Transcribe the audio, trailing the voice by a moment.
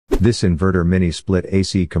This inverter mini-split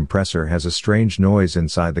AC compressor has a strange noise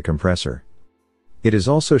inside the compressor. It is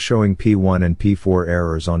also showing P1 and P4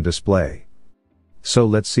 errors on display. So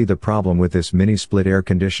let's see the problem with this mini-split air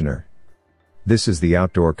conditioner. This is the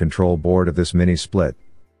outdoor control board of this mini-split.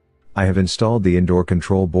 I have installed the indoor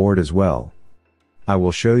control board as well. I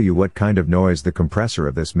will show you what kind of noise the compressor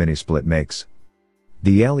of this mini-split makes.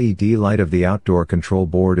 The LED light of the outdoor control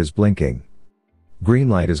board is blinking. Green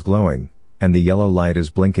light is glowing, and the yellow light is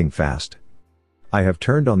blinking fast. I have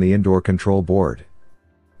turned on the indoor control board.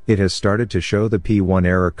 It has started to show the P1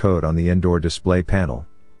 error code on the indoor display panel.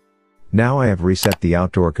 Now I have reset the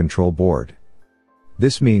outdoor control board.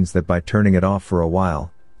 This means that by turning it off for a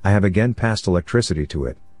while, I have again passed electricity to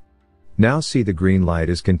it. Now see, the green light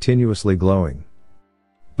is continuously glowing.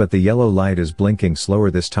 But the yellow light is blinking slower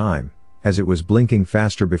this time, as it was blinking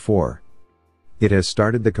faster before. It has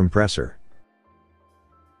started the compressor.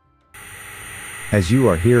 As you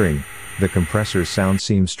are hearing, the compressor's sound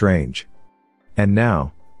seems strange. And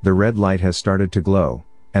now, the red light has started to glow,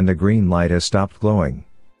 and the green light has stopped glowing.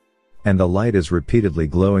 And the light is repeatedly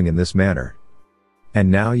glowing in this manner.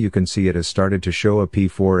 And now you can see it has started to show a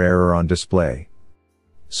P4 error on display.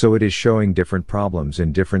 So it is showing different problems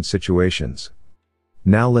in different situations.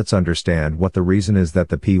 Now let's understand what the reason is that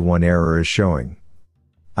the P1 error is showing.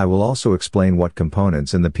 I will also explain what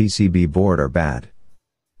components in the PCB board are bad.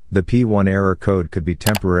 The P1 error code could be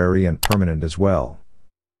temporary and permanent as well.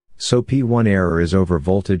 So P1 error is over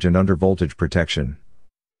voltage and under voltage protection.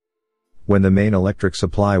 When the main electric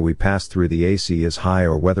supply we pass through the AC is high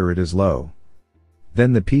or whether it is low.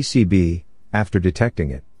 Then the PCB, after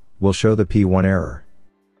detecting it, will show the P1 error.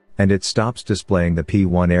 And it stops displaying the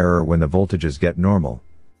P1 error when the voltages get normal.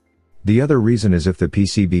 The other reason is if the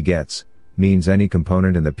PCB gets, means any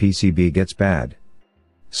component in the PCB gets bad.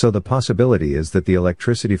 So the possibility is that the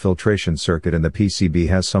electricity filtration circuit in the PCB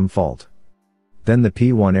has some fault. Then the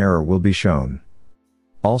P1 error will be shown.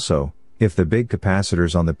 Also, if the big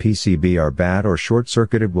capacitors on the PCB are bad or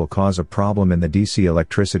short-circuited will cause a problem in the DC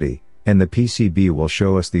electricity, and the PCB will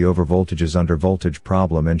show us the overvoltages under voltage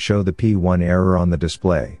problem and show the P1 error on the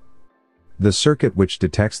display. The circuit which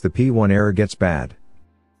detects the P1 error gets bad.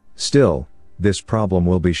 Still, this problem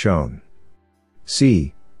will be shown.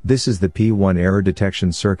 See, this is the P1 error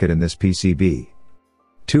detection circuit in this PCB.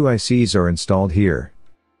 Two ICs are installed here.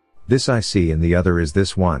 This IC and the other is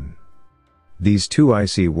this one. These two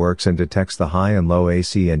IC works and detects the high and low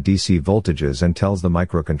AC and DC voltages and tells the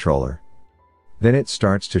microcontroller. Then it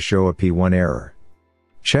starts to show a P1 error.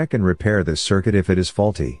 Check and repair this circuit if it is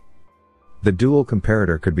faulty. The dual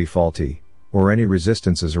comparator could be faulty, or any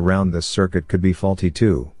resistances around this circuit could be faulty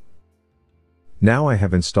too. Now I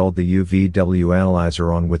have installed the UVW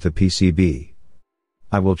analyzer on with the PCB.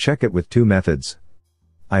 I will check it with two methods.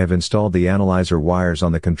 I have installed the analyzer wires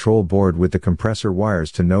on the control board with the compressor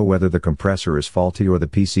wires to know whether the compressor is faulty or the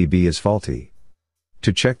PCB is faulty.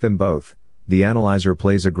 To check them both, the analyzer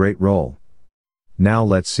plays a great role. Now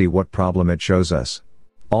let's see what problem it shows us.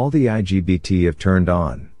 All the IGBT have turned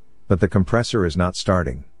on, but the compressor is not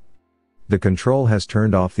starting. The control has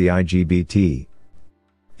turned off the IGBT.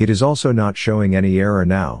 It is also not showing any error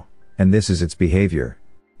now, and this is its behavior.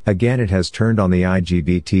 Again, it has turned on the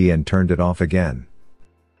IGBT and turned it off again.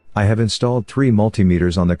 I have installed 3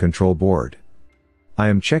 multimeters on the control board. I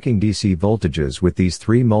am checking DC voltages with these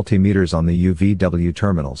 3 multimeters on the UVW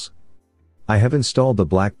terminals. I have installed the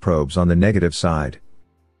black probes on the negative side,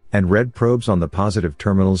 and red probes on the positive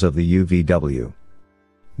terminals of the UVW.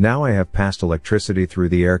 Now I have passed electricity through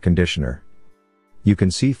the air conditioner. You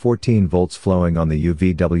can see 14 volts flowing on the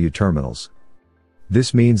UVW terminals.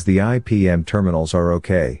 This means the IPM terminals are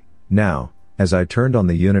okay, now, as I turned on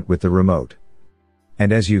the unit with the remote.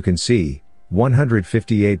 And as you can see,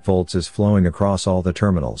 158 volts is flowing across all the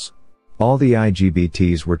terminals. All the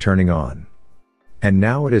IGBTs were turning on. And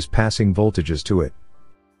now it is passing voltages to it.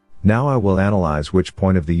 Now I will analyze which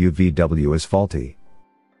point of the UVW is faulty.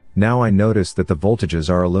 Now I notice that the voltages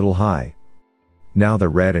are a little high. Now the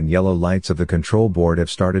red and yellow lights of the control board have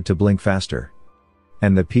started to blink faster.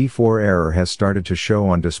 And the P4 error has started to show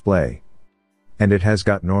on display. And it has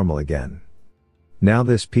got normal again. Now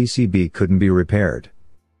this PCB couldn't be repaired.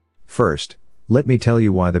 First, let me tell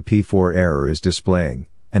you why the P4 error is displaying,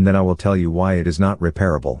 and then I will tell you why it is not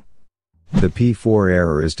repairable. The P4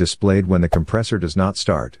 error is displayed when the compressor does not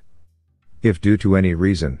start. If due to any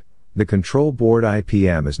reason, the control board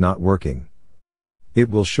IPM is not working, it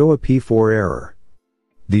will show a P4 error.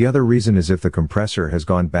 The other reason is if the compressor has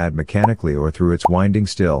gone bad mechanically or through its winding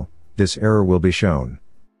still, this error will be shown.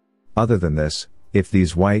 Other than this, if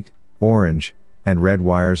these white, orange, and red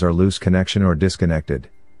wires are loose connection or disconnected,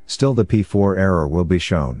 still the P4 error will be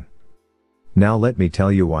shown. Now let me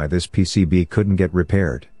tell you why this PCB couldn't get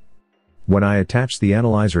repaired. When I attached the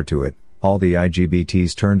analyzer to it, all the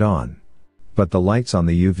IGBTs turned on. But the lights on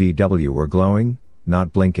the UVW were glowing,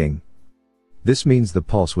 not blinking. This means the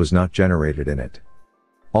pulse was not generated in it.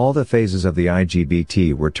 All the phases of the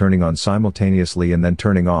IGBT were turning on simultaneously and then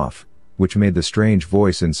turning off, which made the strange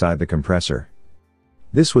voice inside the compressor.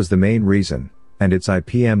 This was the main reason, and its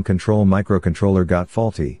IPM control microcontroller got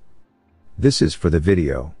faulty. This is for the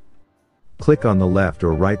video. Click on the left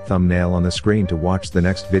or right thumbnail on the screen to watch the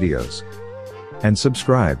next videos. And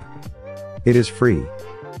subscribe. It is free.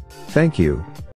 Thank you.